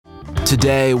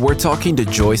Today, we're talking to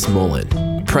Joyce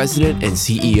Mullen, President and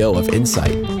CEO of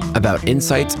Insight, about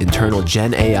Insight's internal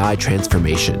Gen AI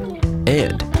transformation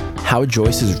and how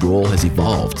Joyce's role has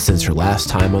evolved since her last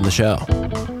time on the show.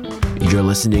 You're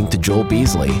listening to Joel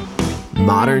Beasley,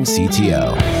 Modern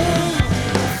CTO.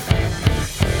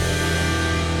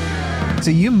 So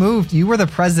you were the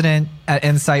president at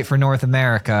Insight for North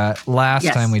America last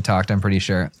time we talked, I'm pretty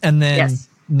sure. And then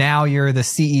now you're the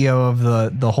CEO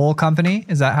of the whole company.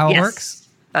 Is that how it works?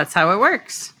 That's how it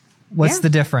works. What's the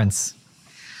difference?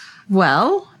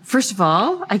 Well, first of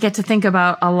all, I get to think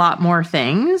about a lot more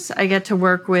things. I get to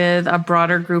work with a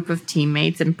broader group of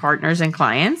teammates and partners and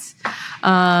clients.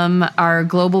 Our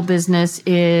global business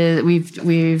is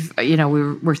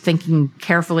we're thinking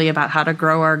carefully about how to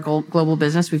grow our global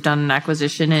business. We've done an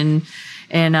acquisition in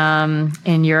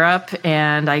Europe,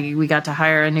 and we got to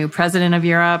hire a new president of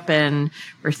Europe, and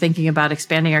we're thinking about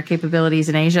expanding our capabilities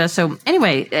in Asia. So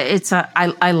anyway,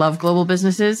 I love global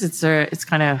businesses. It's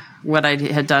kind of what I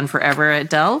had done forever at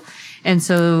Dell, and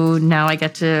so now I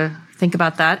get to think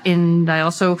about that. And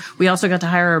we also got to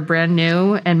hire a brand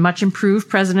new and much improved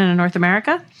president of North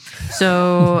America.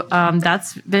 So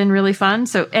that's been really fun.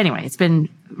 So anyway, it's been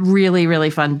really, really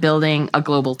fun building a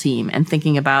global team and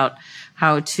thinking about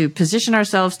how to position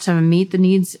ourselves to meet the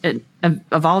needs,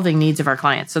 evolving needs of our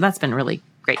clients. So that's been really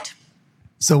great.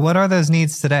 So what are those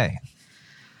needs today?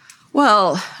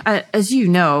 Well, as you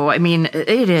know, I mean,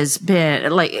 it has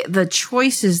been like the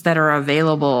choices that are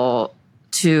available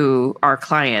to our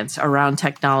clients around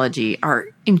technology are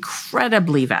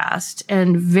incredibly vast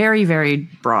and very, very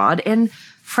broad and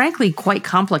frankly quite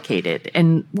complicated.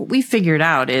 And what we figured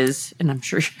out is, and I'm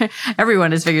sure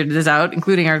everyone has figured this out,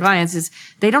 including our clients, is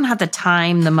they don't have the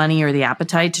time, the money, or the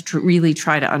appetite to really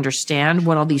try to understand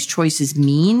what all these choices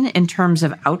mean in terms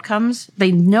of outcomes.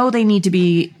 They know they need to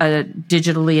be a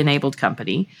digitally enabled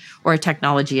company or a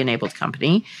technology enabled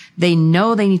company. They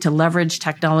know they need to leverage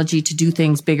technology to do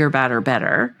things bigger, badder,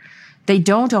 better. They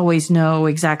don't always know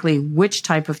exactly which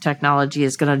type of technology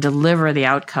is going to deliver the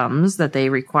outcomes that they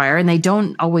require. And they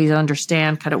don't always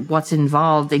understand kind of what's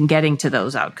involved in getting to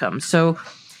those outcomes. So,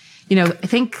 I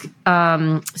think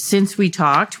since we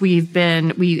talked,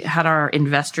 we had our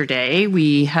investor day.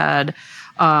 We have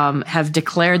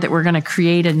declared that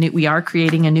we are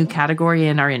creating a new category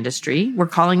in our industry. We're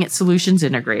calling it Solutions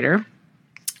Integrator.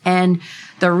 And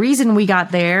the reason we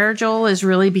got there, Joel, is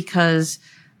really because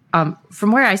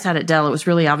from where I sat at Dell, it was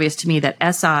really obvious to me that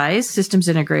SIs, systems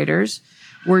integrators,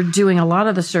 were doing a lot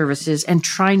of the services and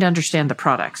trying to understand the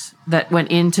products that went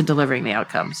into delivering the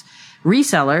outcomes.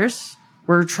 Resellers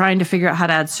were trying to figure out how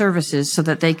to add services so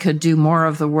that they could do more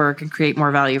of the work and create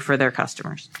more value for their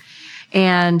customers.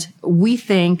 And we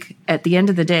think at the end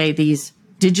of the day, these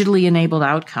digitally enabled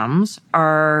outcomes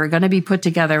are going to be put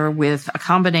together with a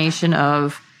combination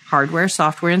of hardware,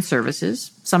 software, and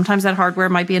services. Sometimes that hardware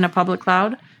might be in a public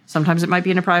cloud. Sometimes it might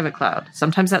be in a private cloud.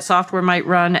 Sometimes that software might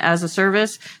run as a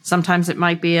service. Sometimes it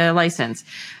might be a license.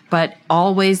 But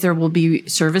always there will be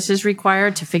services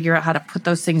required to figure out how to put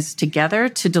those things together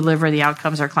to deliver the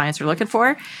outcomes our clients are looking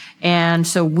for. And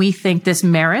so we think this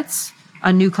merits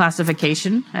a new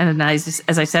classification. And as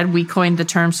I said, we coined the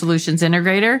term Solutions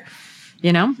Integrator.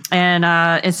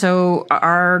 And so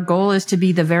our goal is to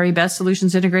be the very best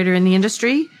solutions integrator in the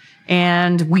industry.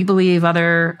 And we believe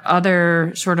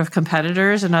other sort of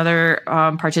competitors and other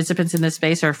participants in this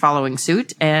space are following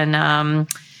suit. And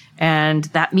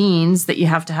that means that you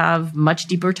have to have much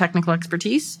deeper technical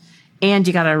expertise, and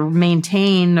you got to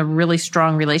maintain the really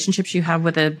strong relationships you have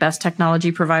with the best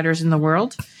technology providers in the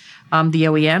world, the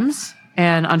OEMs,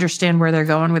 and understand where they're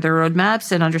going with their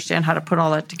roadmaps and understand how to put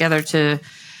all that together to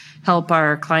help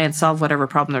our clients solve whatever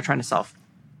problem they're trying to solve.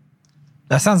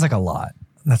 That sounds like a lot.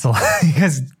 That's a lot. You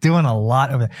guys doing a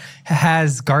lot of it.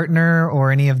 Has Gartner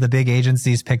or any of the big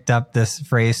agencies picked up this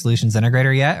phrase Solutions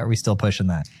Integrator yet? Or are we still pushing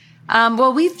that?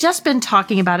 Well, we've just been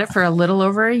talking about it for a little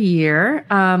over a year.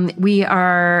 We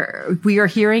are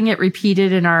hearing it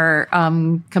repeated in our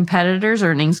competitors'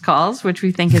 earnings calls, which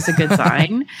we think is a good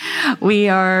sign.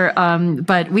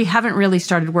 But we haven't really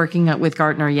started working with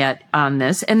Gartner yet on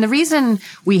this. And the reason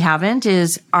we haven't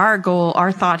is our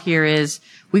thought here is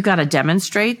we've got to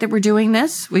demonstrate that we're doing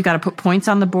this. We've got to put points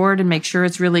on the board and make sure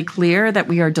it's really clear that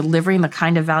we are delivering the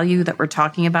kind of value that we're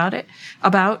talking about.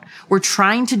 We're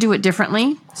trying to do it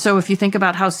differently. So if you think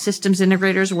about how systems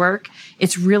integrators work,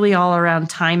 it's really all around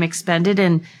time expended,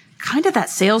 and kind of that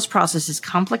sales process is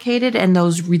complicated, and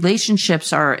those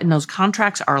relationships and those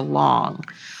contracts are long.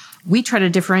 We try to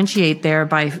differentiate there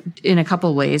in a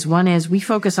couple of ways. One is we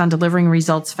focus on delivering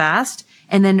results fast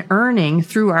and then earning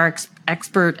through our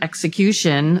expert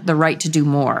execution the right to do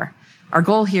more. Our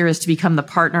goal here is to become the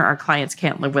partner our clients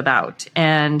can't live without.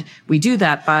 And we do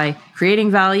that by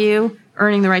creating value,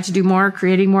 earning the right to do more,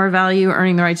 creating more value,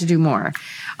 earning the right to do more.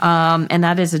 And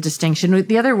that is a distinction.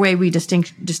 The other way we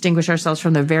distinguish ourselves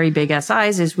from the very big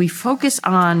SIs is we focus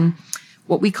on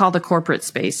what we call the corporate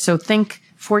space. So think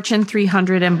Fortune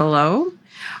 300 and below.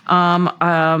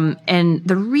 And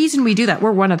the reason we do that,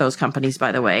 we're one of those companies,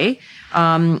 by the way.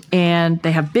 And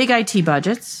they have big IT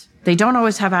budgets. They don't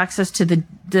always have access to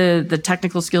the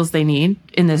technical skills they need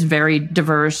in this very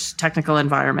diverse technical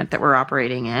environment that we're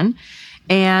operating in.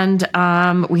 And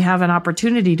we have an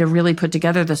opportunity to really put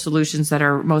together the solutions that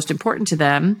are most important to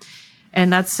them.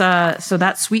 And that's so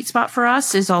that sweet spot for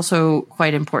us is also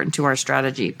quite important to our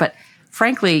strategy. But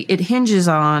frankly, it hinges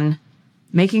on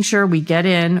making sure we get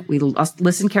in, we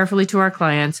listen carefully to our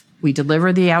clients, we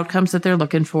deliver the outcomes that they're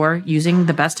looking for using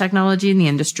the best technology in the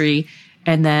industry.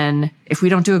 And then if we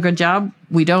don't do a good job,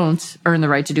 we don't earn the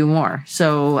right to do more.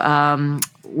 So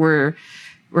we're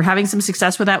having some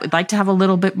success with that. We'd like to have a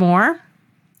little bit more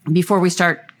before we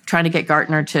start trying to get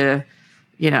Gartner to,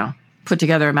 put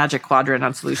together a magic quadrant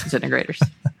on solutions integrators.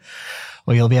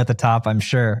 Well, you'll be at the top, I'm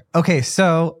sure. Okay,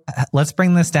 so let's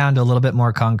bring this down to a little bit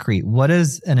more concrete. What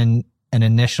is an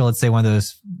initial, let's say one of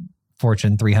those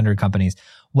Fortune 300 companies,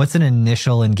 what's an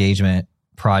initial engagement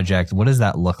project? What does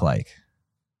that look like?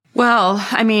 Well,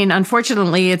 I mean,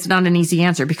 unfortunately, it's not an easy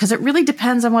answer because it really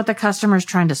depends on what the customer is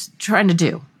trying to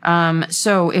do.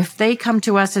 So if they come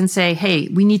to us and say, "Hey,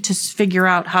 we need to figure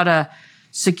out how to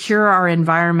secure our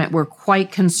environment," we're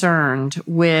quite concerned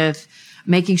with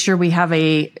making sure we have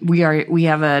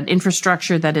an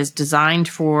infrastructure that is designed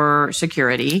for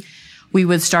security. We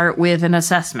would start with an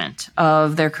assessment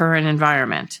of their current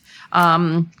environment.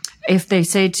 If they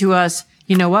say to us,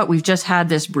 "You know what? We've just had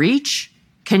this breach.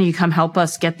 Can you come help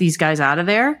us get these guys out of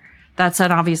there?" That's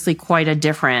obviously quite a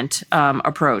different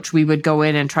approach. We would go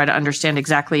in and try to understand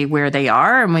exactly where they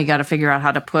are, and we got to figure out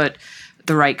how to put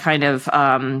the right kind of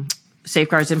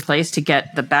safeguards in place to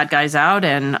get the bad guys out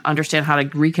and understand how to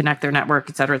reconnect their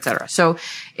network, et cetera, et cetera. So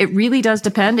it really does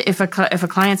depend. If a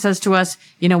client says to us,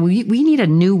 we need a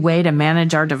new way to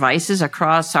manage our devices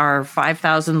across our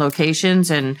 5,000 locations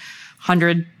and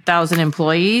 100,000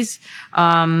 employees,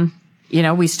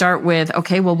 we start with,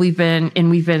 okay, well, we've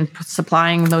been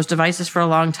supplying those devices for a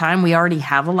long time. We already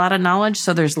have a lot of knowledge,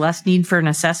 so there's less need for an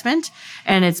assessment.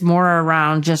 And it's more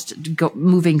around just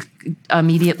moving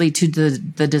immediately to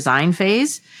the design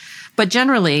phase. But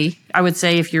generally, I would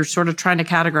say if you're sort of trying to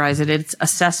categorize it, it's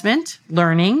assessment,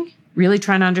 learning, really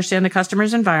trying to understand the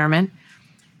customer's environment,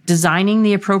 designing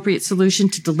the appropriate solution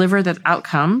to deliver the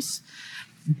outcomes,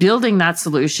 building that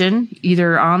solution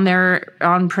either on their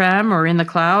on-prem or in the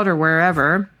cloud or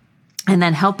wherever, and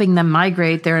then helping them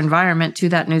migrate their environment to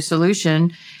that new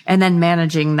solution, and then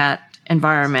managing that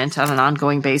environment on an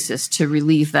ongoing basis to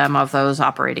relieve them of those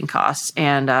operating costs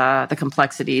and the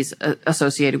complexities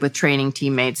associated with training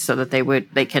teammates so that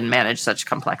they can manage such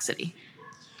complexity.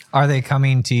 Are they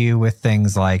coming to you with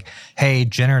things like, "Hey,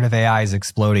 generative AI is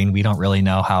exploding. We don't really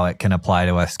know how it can apply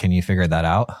to us. Can you figure that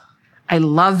out?" I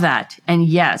love that. And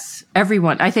yes,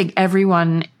 I think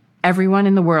everyone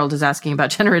in the world is asking about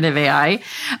generative AI.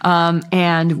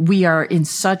 And we are in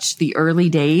such the early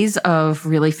days of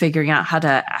really figuring out how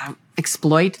to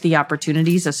exploit the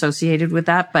opportunities associated with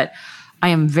that. But I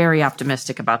am very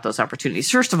optimistic about those opportunities.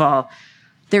 First of all,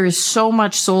 there is so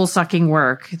much soul-sucking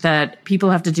work that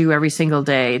people have to do every single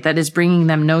day that is bringing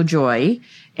them no joy.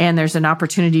 And there's an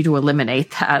opportunity to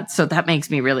eliminate that. So that makes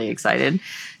me really excited.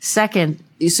 Second,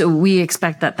 so we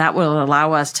expect that will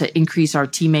allow us to increase our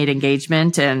teammate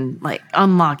engagement and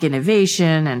unlock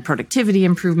innovation and productivity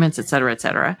improvements, et cetera, et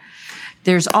cetera.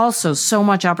 There's also so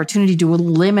much opportunity to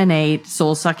eliminate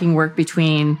soul-sucking work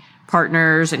between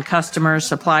partners and customers,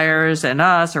 suppliers and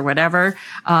us or whatever.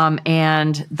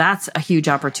 And that's a huge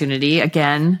opportunity.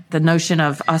 Again, the notion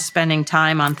of us spending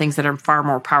time on things that are far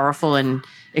more powerful and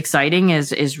exciting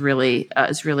is really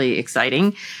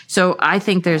exciting. So I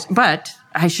think but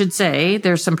I should say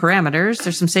there's some parameters,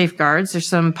 there's some safeguards, there's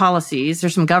some policies,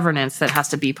 there's some governance that has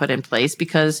to be put in place,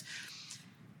 because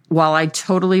while I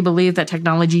totally believe that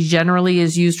technology generally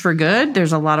is used for good,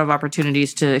 there's a lot of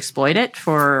opportunities to exploit it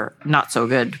for not so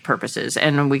good purposes.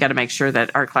 And we got to make sure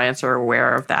that our clients are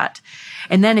aware of that.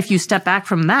 And then if you step back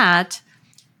from that,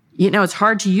 it's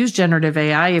hard to use generative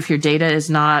AI if your data is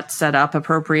not set up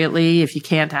appropriately, if you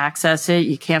can't access it,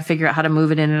 you can't figure out how to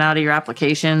move it in and out of your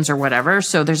applications or whatever.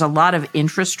 So there's a lot of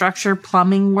infrastructure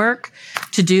plumbing work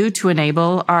to do to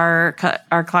enable our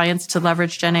clients to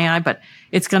leverage Gen AI, but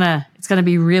it's gonna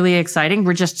be really exciting.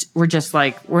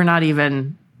 We're not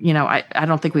even I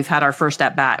don't think we've had our first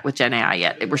at bat with Gen AI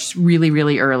yet. We're really,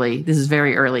 really early. This is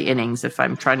very early innings if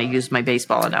I'm trying to use my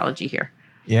baseball analogy here.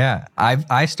 Yeah,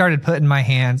 I started putting my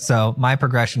hands. So my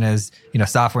progression is,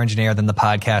 software engineer. Then the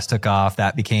podcast took off.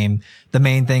 That became the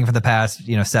main thing for the past,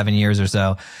 7 years or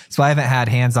so. So I haven't had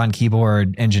hands-on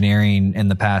keyboard engineering in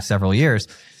the past several years.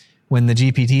 When the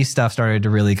GPT stuff started to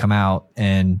really come out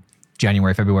in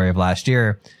January, February of last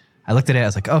year, I looked at it. I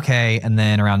was like, okay. And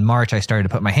then around March, I started to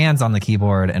put my hands on the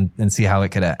keyboard and see how it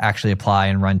could actually apply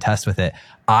and run tests with it.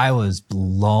 I was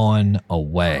blown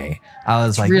away. I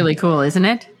was it's really cool, isn't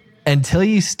it? Until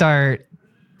you start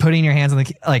putting your hands on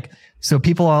so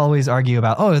people always argue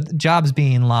about, jobs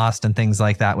being lost and things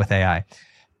like that with AI.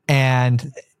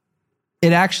 And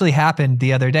it actually happened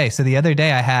the other day. So the other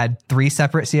day I had 3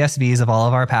 separate CSVs of all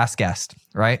of our past guests,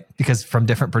 right? Because from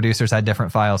different producers had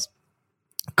different files.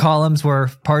 Columns were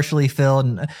partially filled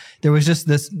and there was just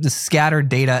this scattered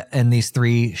data in these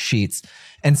 3 sheets.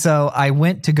 And so I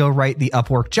went to go write the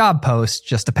Upwork job post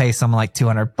just to pay someone like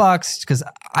 $200 because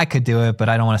I could do it, but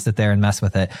I don't want to sit there and mess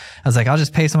with it. I was like, I'll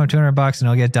just pay someone $200 and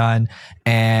it'll get done.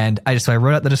 And I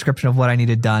wrote out the description of what I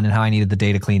needed done and how I needed the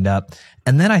data cleaned up.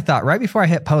 And then I thought right before I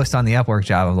hit post on the Upwork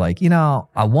job, I'm like,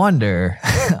 I wonder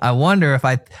if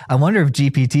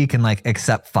GPT can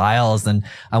accept files, and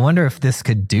I wonder if this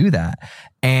could do that.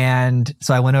 And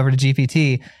so I went over to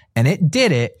GPT and it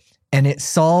did it. And it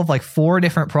solved 4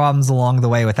 different problems along the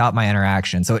way without my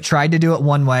interaction. So it tried to do it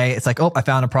one way. It's like, I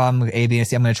found a problem with A, B, and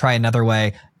C. I'm going to try another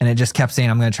way. And it just kept saying,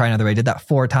 I'm going to try another way. I did that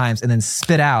 4 times and then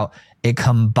spit out a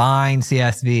combined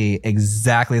CSV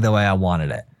exactly the way I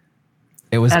wanted it.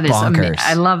 It was bonkers.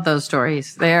 I love those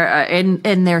stories.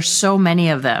 And there's so many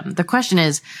of them. The question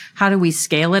is, how do we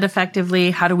scale it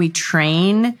effectively? How do we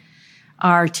train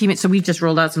our teammates? So we've just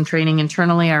rolled out some training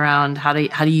internally around how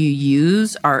do you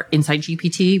use our Insight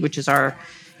GPT, which is our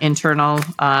internal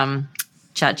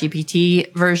Chat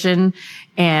GPT version,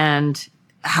 and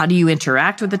how do you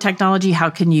interact with the technology?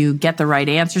 How can you get the right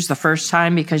answers the first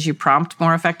time because you prompt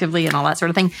more effectively and all that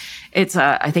sort of thing?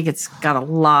 I think it's got a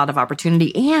lot of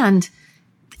opportunity, and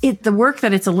the work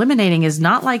that it's eliminating is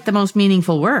not the most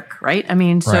meaningful work, right? I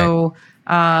mean, so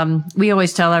we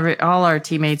always tell all our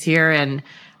teammates here and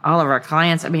all of our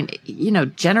clients,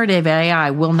 generative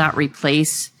AI will not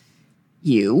replace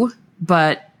you,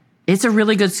 but it's a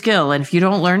really good skill. And if you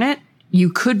don't learn it,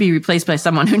 you could be replaced by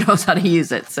someone who knows how to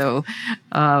use it. So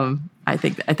I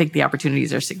think the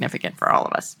opportunities are significant for all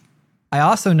of us. I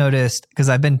also noticed, because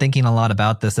I've been thinking a lot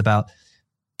about this, about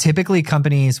typically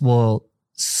companies will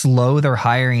slow their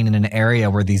hiring in an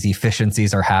area where these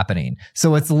efficiencies are happening.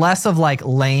 So it's less of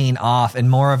laying off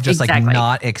and more of just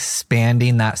not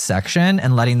expanding that section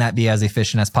and letting that be as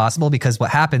efficient as possible, because what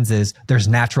happens is there's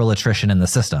natural attrition in the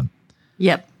system.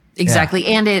 Yep, exactly.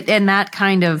 Yeah. And that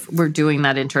kind of, we're doing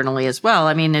that internally as well.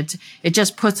 I mean, it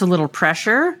just puts a little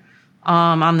pressure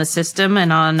on the system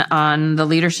and on the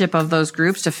leadership of those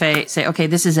groups to say, okay,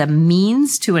 this is a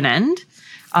means to an end.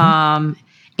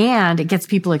 And it gets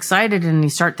people excited, and you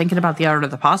start thinking about the art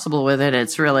of the possible with it.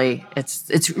 It's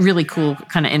really cool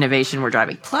kind of innovation we're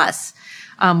driving. Plus,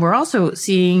 we're also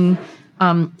seeing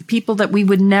people that we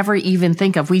would never even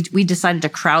think of. We decided to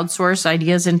crowdsource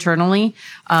ideas internally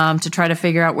to try to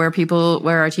figure out where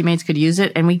our teammates could use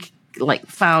it, and we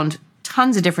found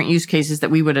tons of different use cases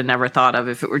that we would have never thought of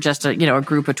if it were just a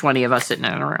group of 20 of us sitting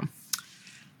in a room.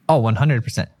 Oh,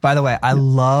 100%. By the way, I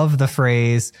love the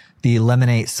phrase, the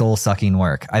eliminate soul-sucking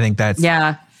work. I think that's...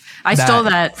 Yeah. I stole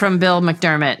that from Bill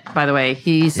McDermott, by the way.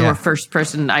 He's the first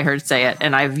person I heard say it,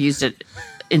 and I've used it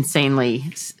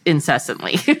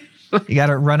incessantly. You got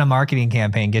to run a marketing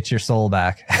campaign, get your soul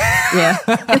back. Yeah.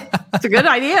 It's a good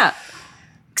idea.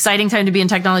 Exciting time to be in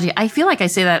technology. I feel like I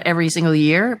say that every single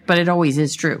year, but it always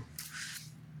is true.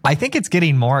 I think it's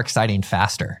getting more exciting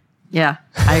faster. Yeah,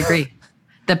 I agree.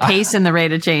 The pace and the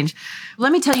rate of change.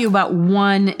 Let me tell you about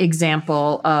one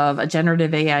example of a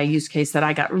generative AI use case that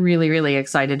I got really, really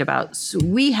excited about. So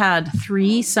we had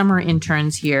 3 summer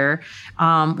interns here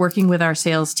working with our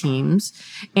sales teams,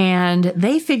 and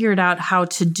they figured out how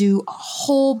to do a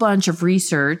whole bunch of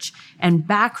research and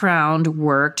background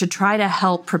work to try to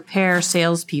help prepare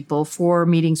salespeople for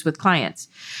meetings with clients.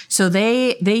 So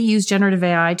they use generative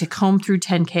AI to comb through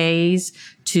 10Ks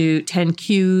to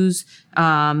 10Qs,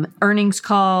 earnings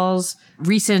calls,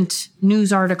 recent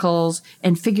news articles,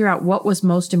 and figure out what was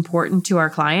most important to our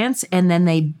clients. And then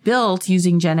they built,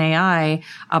 using Gen AI,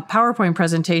 a PowerPoint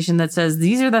presentation that says,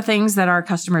 these are the things that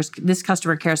this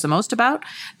customer cares the most about.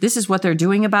 This is what they're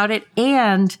doing about it.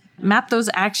 And map those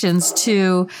actions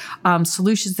to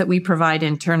solutions that we provide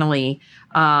internally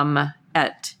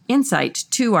at Insight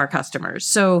to our customers.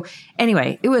 So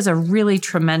anyway, it was a really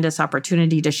tremendous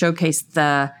opportunity to showcase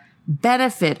the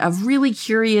benefit of really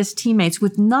curious teammates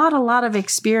with not a lot of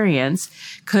experience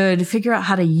could figure out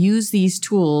how to use these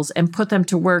tools and put them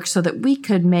to work so that we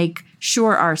could make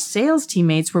sure our sales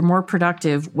teammates were more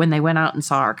productive when they went out and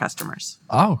saw our customers.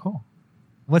 Oh, cool.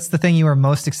 What's the thing you were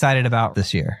most excited about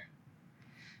this year?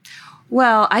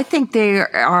 Well, I think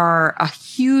there are a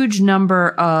huge number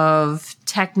of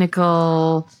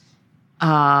technical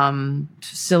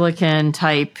silicon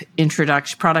type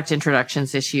product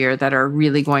introductions this year that are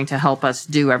really going to help us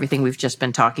do everything we've just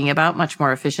been talking about much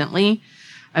more efficiently.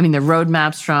 I mean, the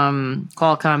roadmaps from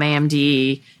Qualcomm,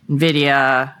 AMD,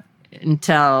 NVIDIA,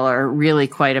 Intel are really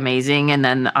quite amazing. And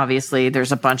then obviously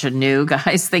there's a bunch of new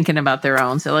guys thinking about their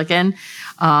own silicon.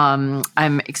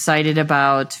 I'm excited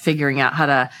about figuring out how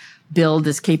to build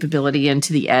this capability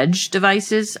into the edge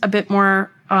devices a bit more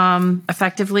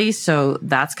effectively. So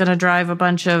that's going to drive a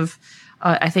bunch of,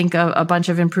 I think, a bunch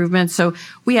of improvements. So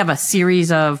we have a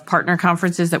series of partner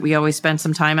conferences that we always spend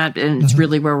some time at, and it's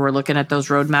really where we're looking at those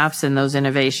roadmaps and those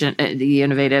the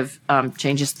innovative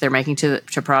changes they're making to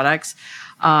products.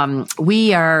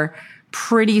 We are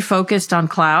pretty focused on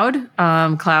cloud.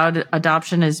 Cloud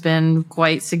adoption has been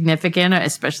quite significant,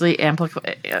 especially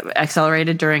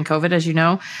accelerated during COVID, as you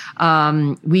know.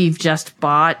 We've just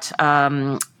bought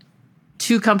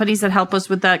 2 companies that help us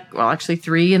with that. Well, actually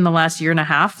 3 in the last year and a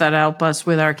half that help us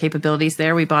with our capabilities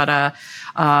there. We bought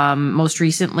most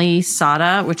recently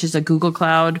SADA, which is a Google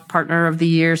Cloud Partner of the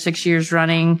Year, 6 years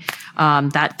running.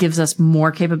 That gives us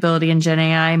more capability in Gen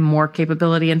AI, more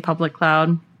capability in public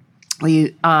cloud.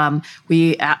 We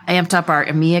amped up our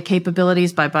EMEA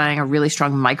capabilities by buying a really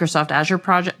strong Microsoft Azure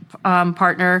project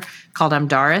partner called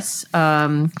Amdaris.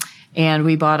 And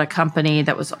we bought a company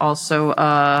that was also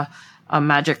a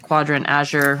Magic Quadrant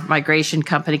Azure migration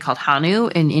company called Hanu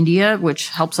in India, which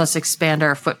helps us expand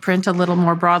our footprint a little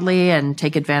more broadly and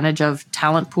take advantage of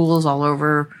talent pools all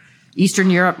over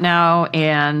Eastern Europe now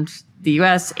and the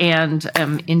US and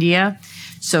India.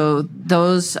 So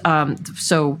those,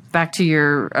 so back to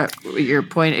your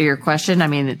point, your question. I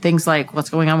mean, things like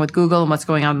what's going on with Google and what's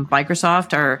going on with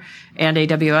Microsoft and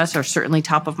AWS are certainly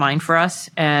top of mind for us,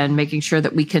 and making sure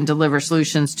that we can deliver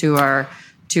solutions to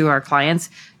our clients.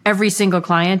 Every single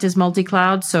client is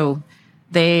multi-cloud, so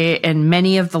and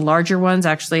many of the larger ones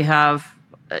actually have,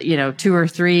 2 or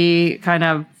 3 kind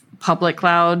of public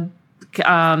cloud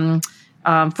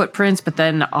footprints, but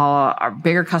then our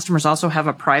bigger customers also have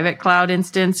a private cloud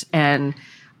instance, and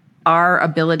our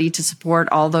ability to support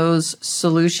all those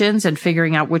solutions and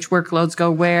figuring out which workloads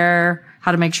go where,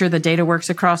 how to make sure the data works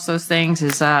across those things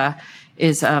is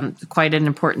quite an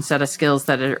important set of skills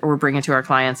that we're bringing to our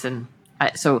clients. And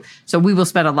so we will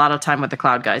spend a lot of time with the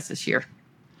cloud guys this year.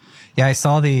 Yeah, I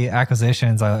saw the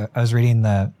acquisitions. I was reading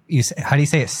how do you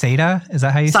say it? SADA? Is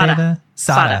that how you say it?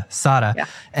 SADA. Yeah.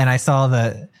 And I saw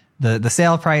the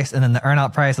sale price and then the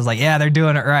earnout price. I was like, yeah, they're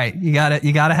doing it right. You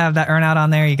gotta have that earnout on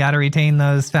there. You gotta retain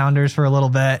those founders for a little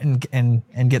bit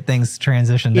and get things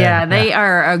transitioned. Yeah, they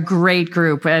are a great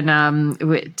group. And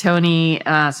Tony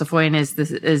Safoyan is the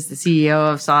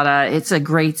CEO of SADA. It's a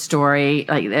great story.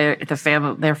 Like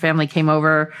their family came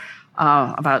over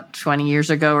about 20 years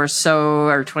ago or so,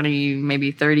 or 20,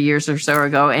 maybe 30 years or so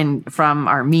ago, and from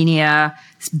Armenia,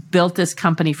 built this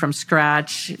company from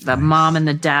scratch. The mom and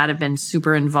the dad have been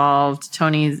super involved.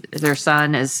 Tony, their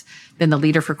son, has been the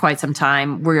leader for quite some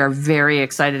time. We are very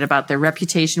excited about their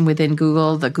reputation within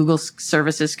Google, the Google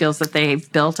services skills that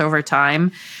they've built over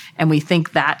time. And we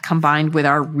think that combined with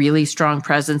our really strong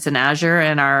presence in Azure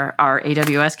and our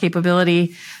AWS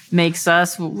capability makes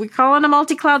us, we call it a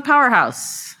multi-cloud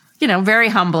powerhouse. Very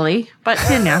humbly, but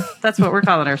that's what we're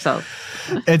calling ourselves.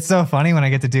 It's so funny when I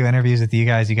get to do interviews with you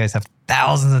guys. You guys have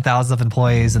thousands and thousands of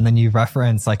employees, and then you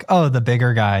reference like, oh, the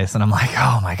bigger guys. And I'm like,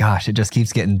 oh my gosh, it just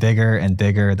keeps getting bigger and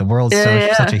bigger. The world's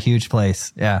such a huge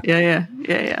place. Yeah.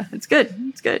 It's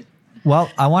good.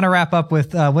 Well, I want to wrap up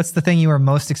with what's the thing you are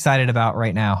most excited about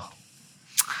right now?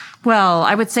 Well,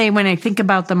 I would say when I think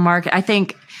about the market, I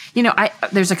think,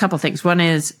 there's a couple things. One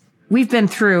is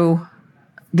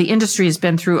the industry has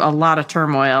been through a lot of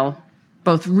turmoil,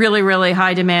 both really, really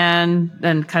high demand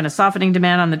and kind of softening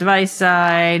demand on the device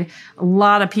side. A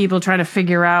lot of people trying to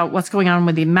figure out what's going on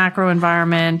with the macro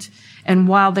environment. And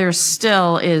while there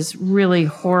still is really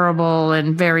horrible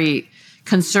and very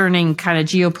concerning kind of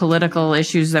geopolitical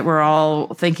issues that we're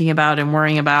all thinking about and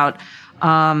worrying about,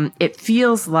 it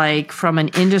feels like from an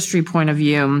industry point of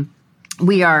view,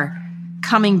 we are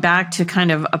coming back to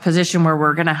kind of a position where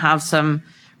we're going to have some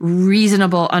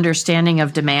reasonable understanding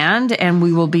of demand, and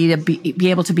we will be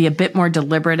able to be a bit more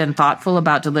deliberate and thoughtful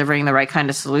about delivering the right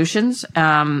kind of solutions,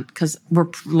 because we're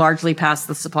largely past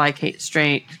the supply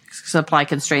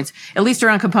constraints, at least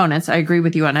around components. I agree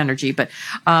with you on energy, but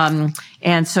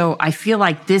and so I feel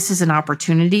like this is an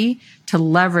opportunity to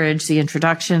leverage the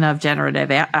introduction of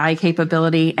generative AI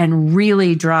capability and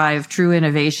really drive true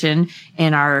innovation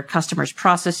in our customers'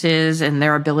 processes and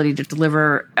their ability to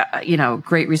deliver,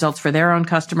 great results for their own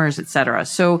customers, et cetera.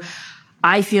 So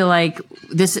I feel like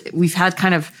we've had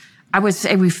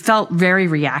we felt very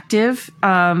reactive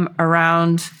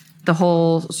around the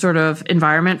whole sort of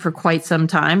environment for quite some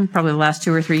time, probably the last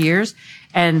 2 or 3 years.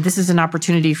 And this is an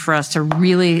opportunity for us to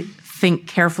really think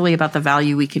carefully about the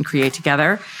value we can create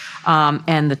together.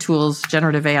 And the tools,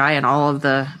 generative AI and all of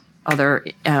the other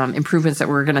improvements that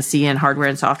we're going to see in hardware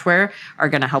and software are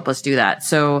going to help us do that.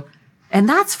 So, and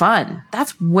that's fun.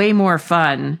 That's way more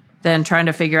fun than trying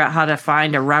to figure out how to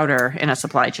find a router in a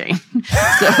supply chain.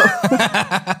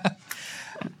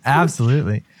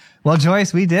 Absolutely. Well,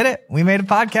 Joyce, we did it. We made a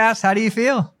podcast. How do you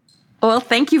feel? Well,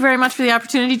 thank you very much for the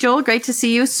opportunity, Joel. Great to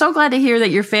see you. So glad to hear that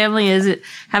your family is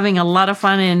having a lot of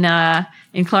fun in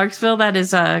Clarksville.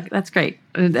 That's great.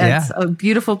 That's a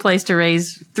beautiful place to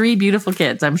raise 3 beautiful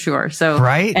kids, I'm sure. So,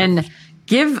 right. And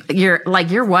give your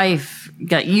wife,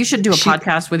 you should do a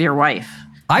podcast with your wife.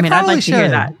 I'd like to hear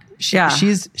that. Yeah.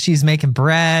 She's making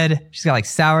bread. She's got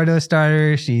sourdough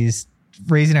starters. She's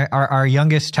raising our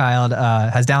youngest child,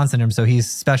 has Down syndrome. So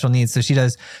he's special needs. So she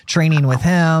does training with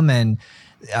him, and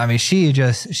I mean, she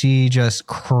just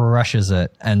crushes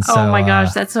it. And so, oh my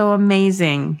gosh, that's so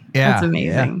amazing. Yeah, that's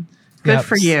amazing. Yeah. Good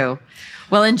for you.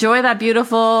 Well, enjoy that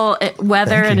beautiful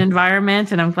weather and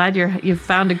environment. And I'm glad you've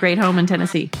found a great home in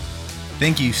Tennessee.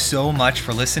 Thank you so much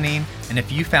for listening. And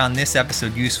if you found this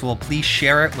episode useful, please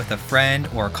share it with a friend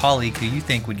or a colleague who you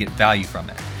think would get value from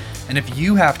it. And if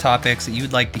you have topics that you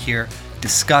would like to hear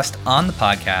discussed on the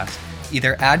podcast,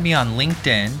 either add me on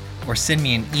LinkedIn or send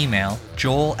me an email,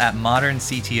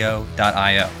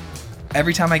 joel@moderncto.io.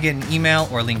 Every time I get an email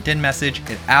or LinkedIn message,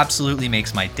 it absolutely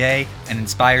makes my day and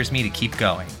inspires me to keep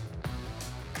going.